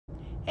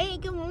Hey,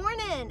 good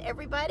morning,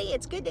 everybody.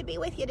 It's good to be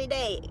with you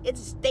today.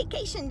 It's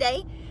staycation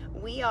day.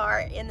 We are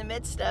in the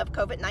midst of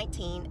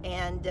COVID-19,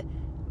 and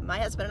my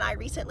husband and I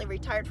recently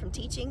retired from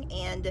teaching,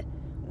 and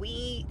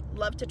we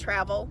love to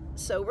travel.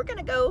 So we're going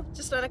to go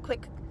just on a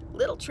quick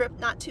little trip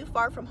not too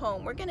far from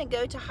home. We're going to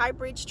go to High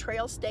Bridge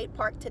Trail State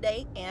Park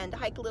today and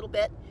hike a little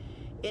bit.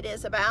 It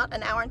is about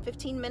an hour and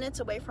 15 minutes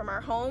away from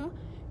our home,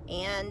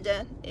 and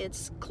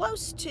it's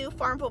close to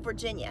Farmville,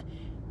 Virginia.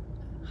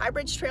 High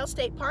Bridge Trail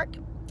State Park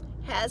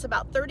has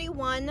about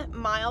 31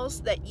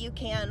 miles that you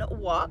can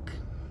walk,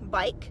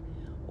 bike,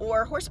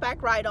 or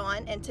horseback ride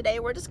on, and today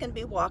we're just going to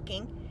be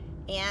walking.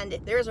 And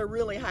there's a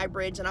really high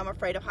bridge and I'm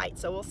afraid of heights,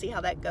 so we'll see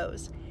how that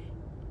goes.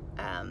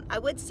 I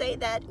would say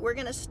that we're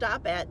going to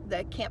stop at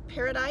the Camp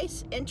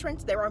Paradise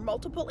entrance. There are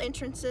multiple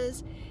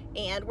entrances,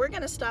 and we're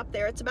going to stop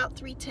there. It's about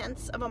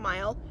 3/10 of a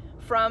mile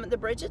from the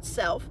bridge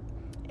itself,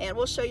 and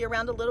we'll show you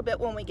around a little bit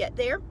when we get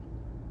there.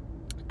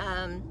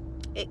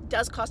 It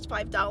does cost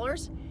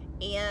 $5,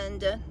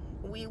 and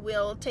we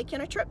will take you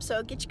on a trip.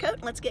 So get your coat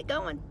and let's get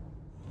going.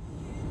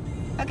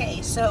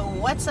 Okay, so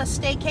what's a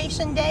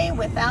staycation day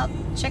without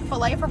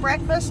Chick-fil-A for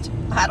breakfast?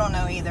 I don't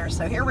know either.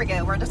 So here we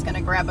go. We're just going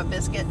to grab a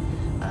biscuit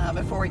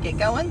before we get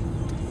going,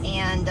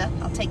 and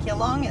I'll take you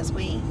along as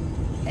we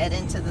head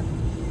into the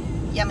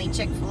yummy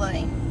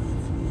Chick-fil-A.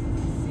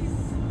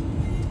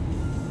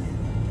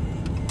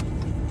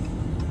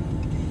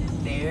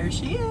 There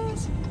she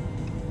is.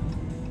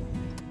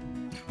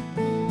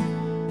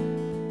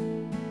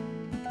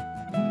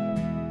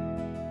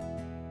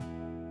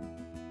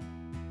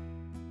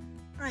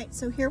 Alright,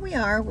 so here we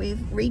are.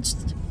 We've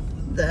reached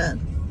the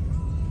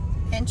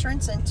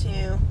entrance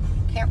into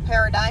Camp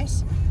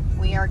Paradise.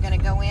 We are going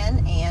to go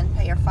in and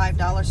pay our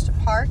 $5 to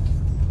park.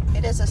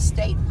 It is a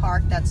state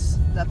park, that's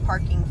the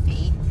parking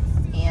fee.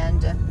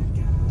 And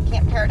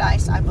Camp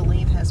Paradise, I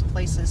believe, has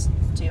places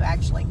to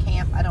actually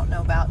camp. I don't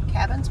know about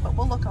cabins, but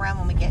we'll look around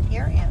when we get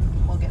here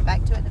and we'll get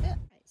back to it in a bit.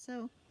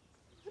 So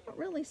I don't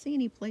really see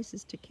any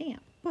places to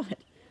camp, but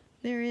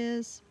there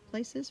is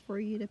places for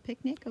you to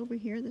picnic over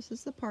here. This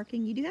is the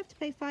parking. You do have to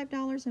pay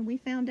 $5, and we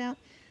found out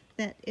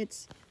that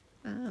it's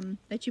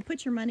that you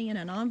put your money in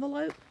an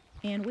envelope,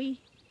 and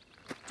we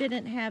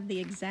didn't have the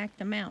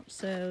exact amount.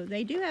 So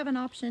they do have an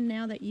option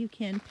now that you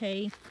can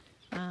pay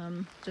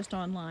just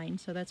online.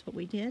 So that's what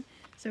we did.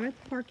 So we're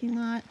at the parking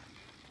lot.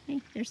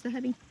 Hey, there's the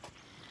hubby.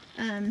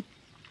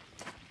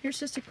 Here's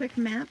just a quick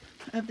map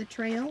of the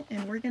trail,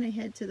 and we're going to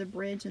head to the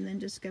bridge and then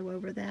just go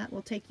over that.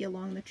 We'll take you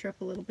along the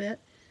trip a little bit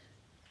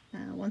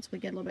once we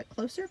get a little bit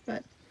closer,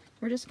 but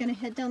we're just going to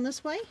head down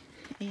this way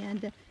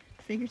and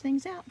figure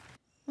things out.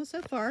 Well,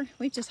 so far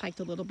we've just hiked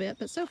a little bit,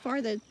 but so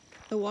far the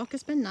walk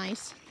has been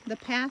nice. The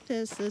path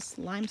is this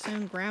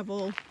limestone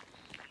gravel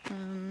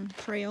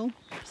trail,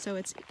 so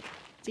it's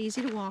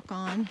easy to walk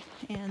on,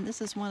 and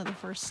this is one of the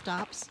first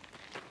stops.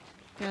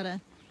 Got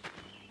a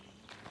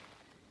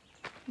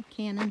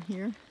cannon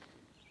here,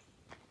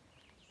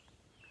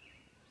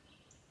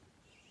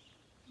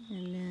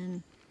 and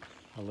then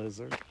a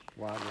lizard,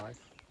 wildlife.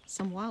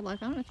 Some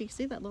wildlife. I don't know if you can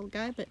see that little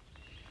guy, but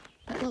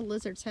that little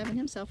lizard's having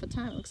himself a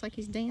time. It looks like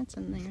he's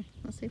dancing there.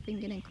 Let's see if we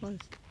can get in close.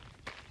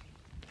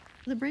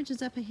 The bridge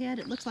is up ahead.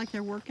 It looks like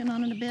they're working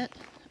on it a bit.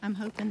 I'm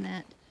hoping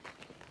that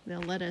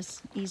they'll let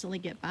us easily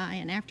get by,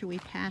 and after we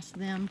pass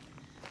them,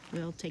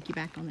 we'll take you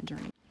back on the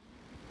journey.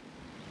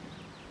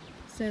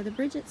 So the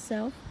bridge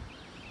itself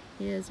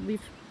is,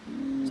 we've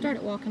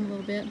started walking a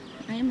little bit.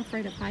 I am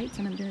afraid of heights,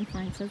 and I'm doing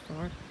fine so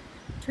far.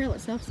 The trail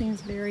itself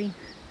seems very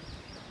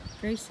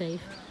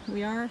safe.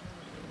 We are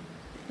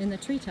in the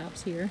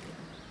treetops here.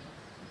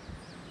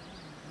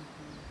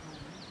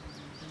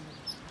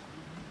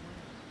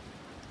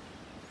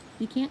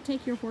 You can't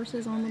take your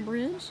horses on the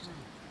bridge,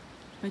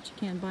 but you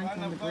can bike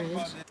on the bridge.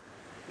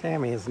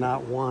 Tammy is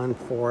not one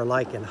for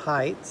liking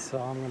heights, so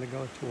I'm going to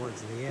go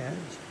towards the edge.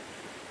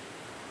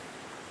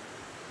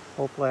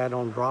 Hopefully I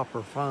don't drop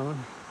her phone.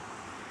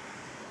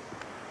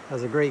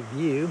 Has a great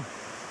view.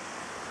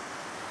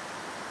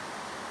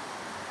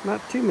 Not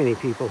too many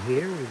people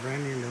here. We've ran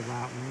into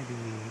about maybe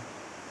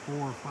 4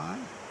 or 5.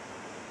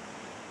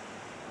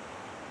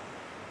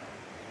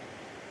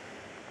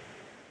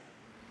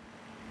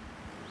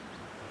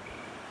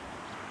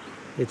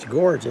 It's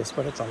gorgeous,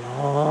 but it's a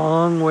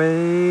long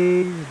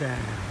ways down.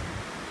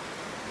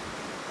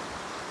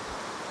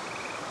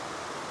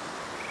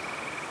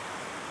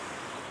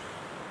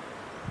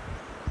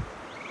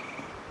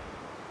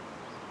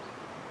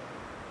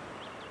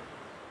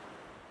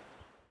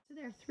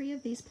 There are 3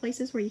 of these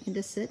places where you can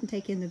just sit and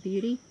take in the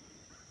beauty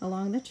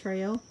along the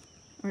trail,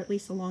 or at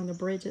least along the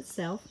bridge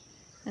itself.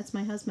 That's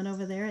my husband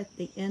over there at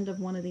the end of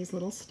one of these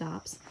little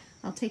stops.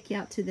 I'll take you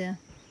out to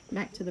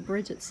back to the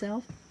bridge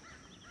itself.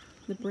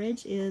 The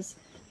bridge is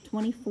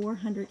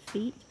 2,400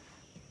 feet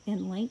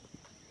in length,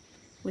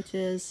 which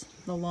is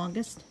the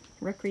longest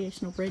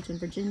recreational bridge in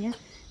Virginia.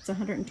 It's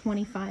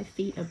 125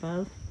 feet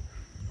above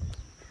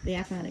the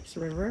Appomattox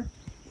River,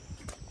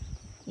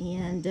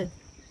 and it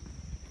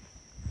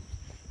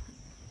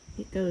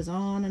goes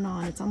on and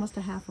on. It's almost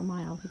a half a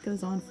mile. It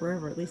goes on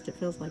forever, at least it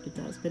feels like it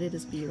does, but it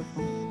is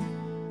beautiful.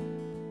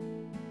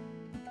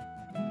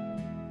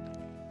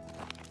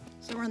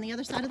 we're on the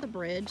other side of the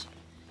bridge,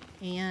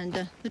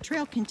 and the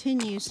trail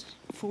continues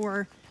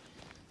for,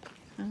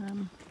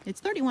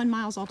 it's 31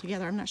 miles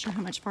altogether. I'm not sure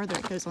how much farther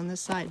it goes on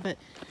this side, but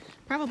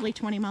probably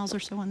 20 miles or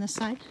so on this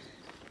side.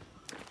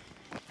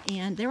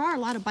 And there are a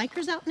lot of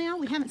bikers out now.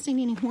 We haven't seen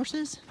any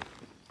horses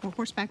or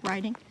horseback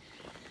riding,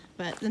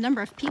 but the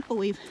number of people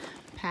we've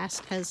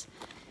passed has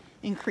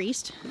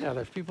increased. Yeah,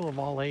 there's people of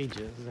all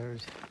ages.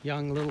 There's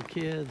young little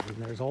kids, and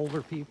there's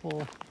older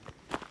people,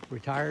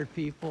 retired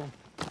people,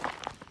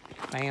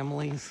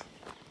 families.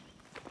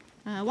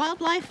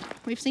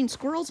 Wildlife, we've seen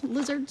squirrels,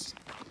 lizards,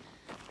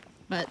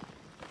 but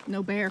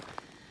no bear,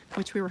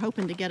 which we were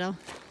hoping to get a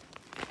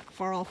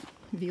far off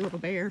view of a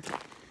bear.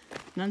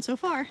 None so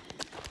far.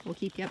 We'll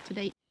keep you up to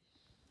date.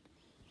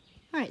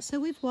 All right, so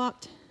we've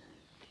walked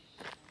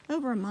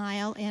over a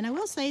mile, and I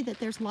will say that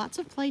there's lots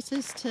of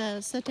places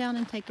to sit down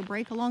and take a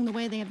break along the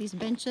way. They have these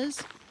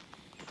benches.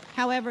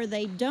 However,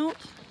 they don't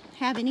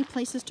have any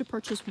places to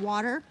purchase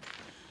water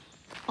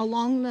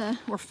along the,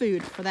 or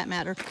food for that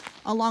matter,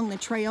 along the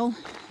trail.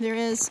 There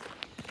is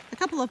a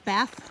couple of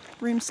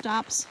bathroom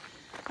stops,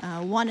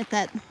 one at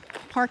that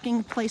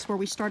parking place where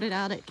we started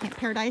out at Camp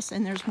Paradise,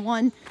 and there's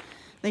one,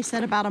 they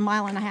said, about 1.5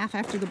 miles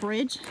after the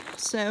bridge.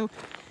 So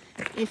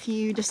if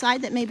you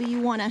decide that maybe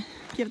you want to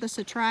give this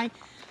a try,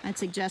 I'd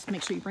suggest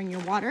make sure you bring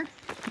your water,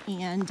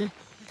 and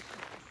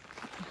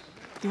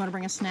if you want to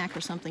bring a snack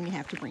or something, you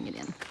have to bring it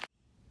in.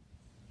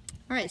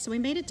 All right, so we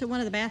made it to one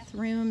of the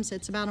bathrooms.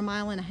 It's about 1.5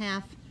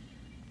 miles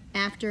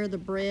after the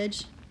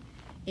bridge.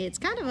 It's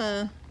kind of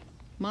a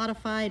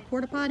modified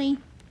porta potty,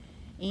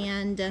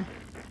 and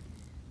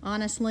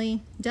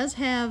honestly, does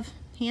have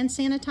hand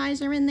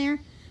sanitizer in there,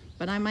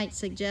 but I might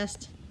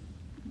suggest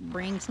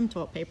bring some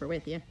toilet paper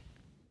with you.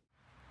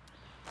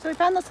 So we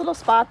found this little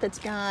spot that's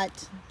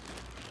got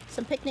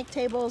some picnic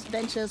tables,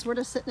 benches. We're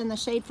just sitting in the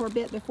shade for a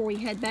bit before we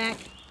head back.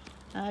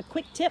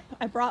 Quick tip,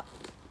 I brought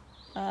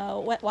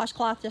wet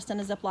washcloth just in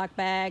a Ziploc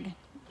bag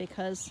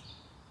because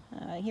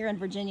here in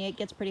Virginia it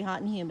gets pretty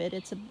hot and humid.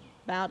 It's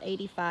about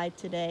 85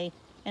 today,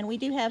 and we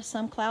do have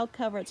some cloud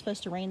cover. It's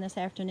supposed to rain this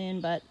afternoon,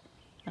 but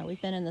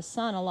we've been in the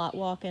sun a lot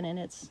walking, and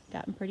it's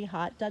gotten pretty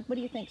hot. Doug, what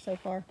do you think so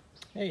far?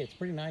 Hey, it's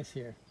pretty nice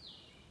here.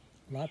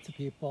 Lots of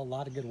people, a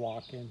lot of good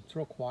walking. It's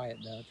real quiet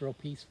though, it's real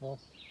peaceful.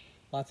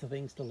 Lots of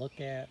things to look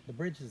at. The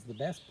bridge is the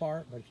best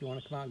part, but if you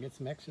want to come out and get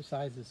some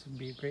exercise, this would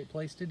be a great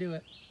place to do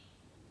it.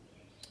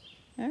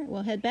 All right,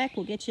 we'll head back.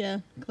 We'll get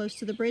you close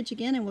to the bridge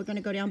again, and we're going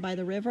to go down by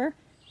the river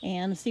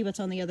and see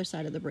what's on the other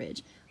side of the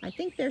bridge. I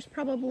think there's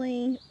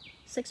probably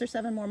 6 or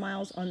 7 more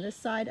miles on this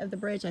side of the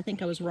bridge. I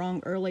think I was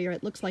wrong earlier.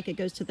 It looks like it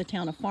goes to the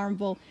town of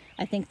Farmville.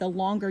 I think the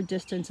longer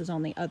distance is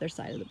on the other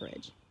side of the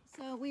bridge.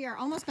 So we are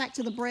almost back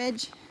to the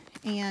bridge,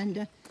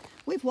 and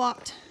we've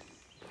walked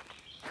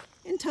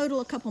in total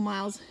a couple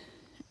miles,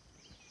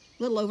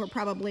 a little over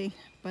probably,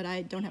 but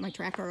I don't have my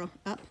tracker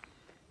up.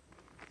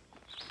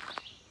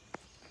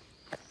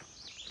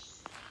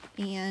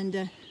 And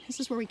this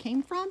is where we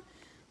came from,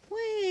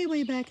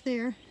 way back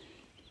there.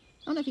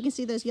 I don't know if you can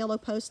see those yellow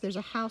posts. There's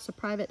a house, a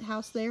private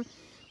house there.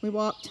 We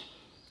walked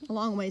a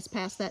long ways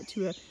past that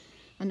to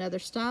another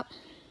stop.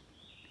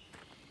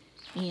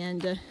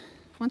 And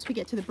once we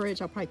get to the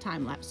bridge, I'll probably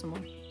time lapse some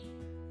more.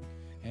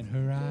 And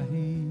her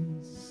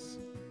eyes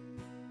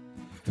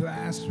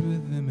flashed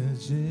with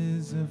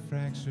images of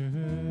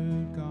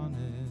fractured garnet.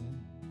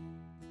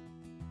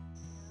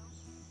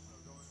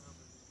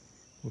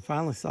 We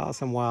finally saw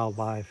some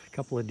wildlife. A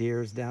couple of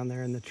deers down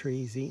there in the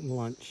trees eating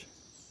lunch.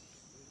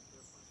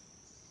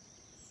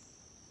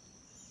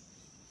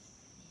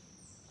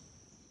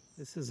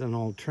 This is an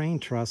old train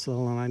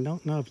trestle, and I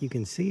don't know if you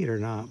can see it or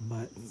not,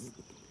 but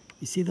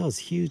you see those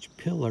huge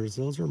pillars?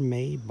 Those are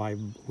made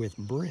with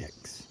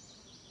bricks.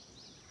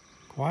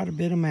 Quite a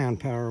bit of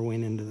manpower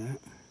went into that.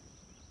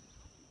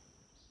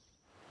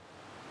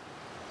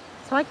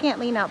 So I can't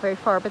lean out very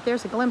far, but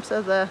there's a glimpse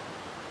of the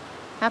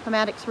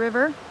Appomattox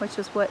River, which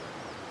is what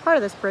part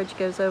of this bridge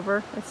goes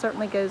over. It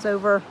certainly goes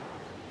over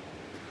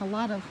a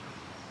lot of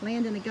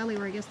land in the gully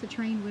where I guess the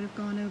train would have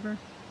gone over.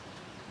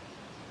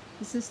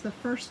 This is the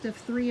first of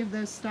 3 of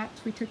those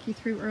stops we took you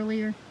through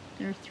earlier.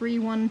 There are 3,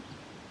 one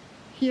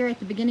here at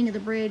the beginning of the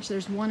bridge,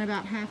 there's one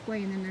about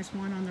halfway, and then there's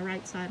one on the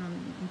right side on the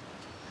end.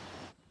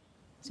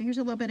 So here's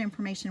a little bit of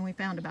information we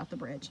found about the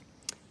bridge.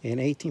 In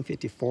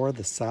 1854,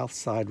 the South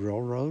Side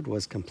Railroad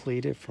was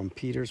completed from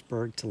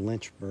Petersburg to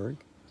Lynchburg.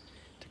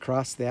 To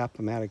cross the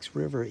Appomattox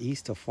River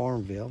east of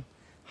Farmville,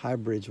 High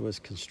Bridge was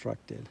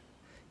constructed.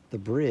 The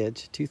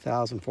bridge,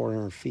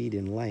 2,400 feet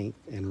in length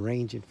and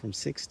ranging from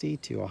 60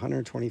 to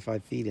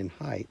 125 feet in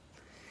height,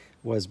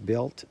 was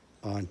built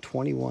on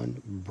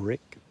 21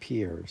 brick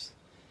piers.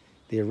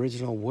 The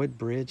original wood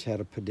bridge had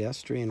a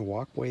pedestrian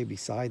walkway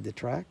beside the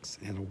tracks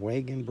and a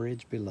wagon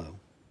bridge below.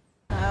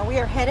 We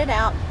are headed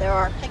out. There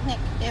are picnic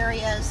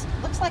areas.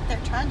 Looks like they're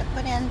trying to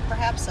put in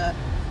perhaps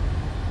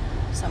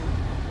some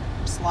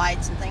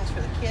slides and things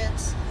for the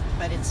kids,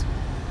 but it's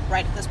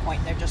right at this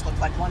point there just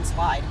looks like one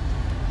slide.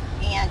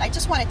 And I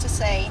just wanted to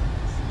say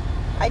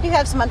I do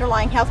have some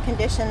underlying health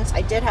conditions.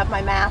 I did have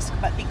my mask,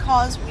 but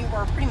because we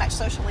were pretty much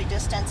socially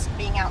distanced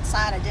being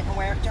outside, I didn't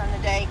wear it during the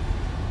day.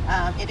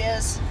 It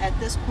is, at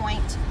this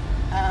point,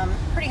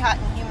 pretty hot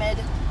and humid,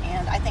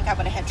 and I think I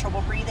would have had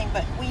trouble breathing,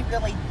 but we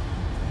really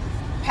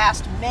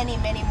passed many,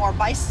 many more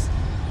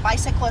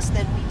bicyclists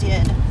than we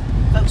did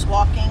folks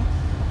walking,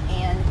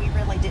 and we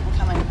really didn't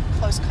come in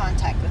close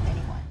contact with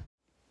anyone.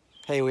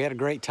 Hey, we had a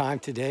great time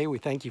today. We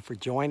thank you for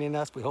joining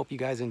us. We hope you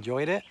guys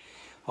enjoyed it.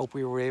 Hope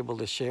we were able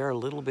to share a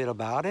little bit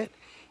about it.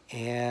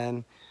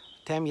 And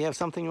Tam, you have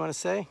something you want to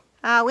say?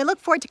 We look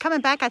forward to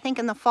coming back, I think,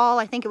 in the fall.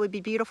 I think it would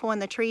be beautiful when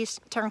the trees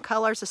turn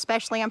colors,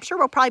 especially. I'm sure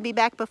we'll probably be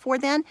back before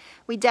then.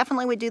 We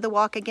definitely would do the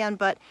walk again,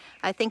 but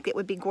I think it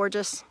would be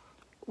gorgeous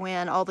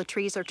when all the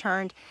trees are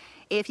turned.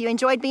 If you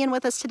enjoyed being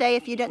with us today,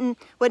 if you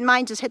wouldn't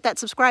mind, just hit that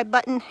subscribe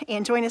button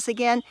and join us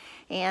again.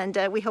 And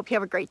we hope you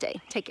have a great day.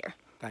 Take care.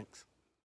 Thanks.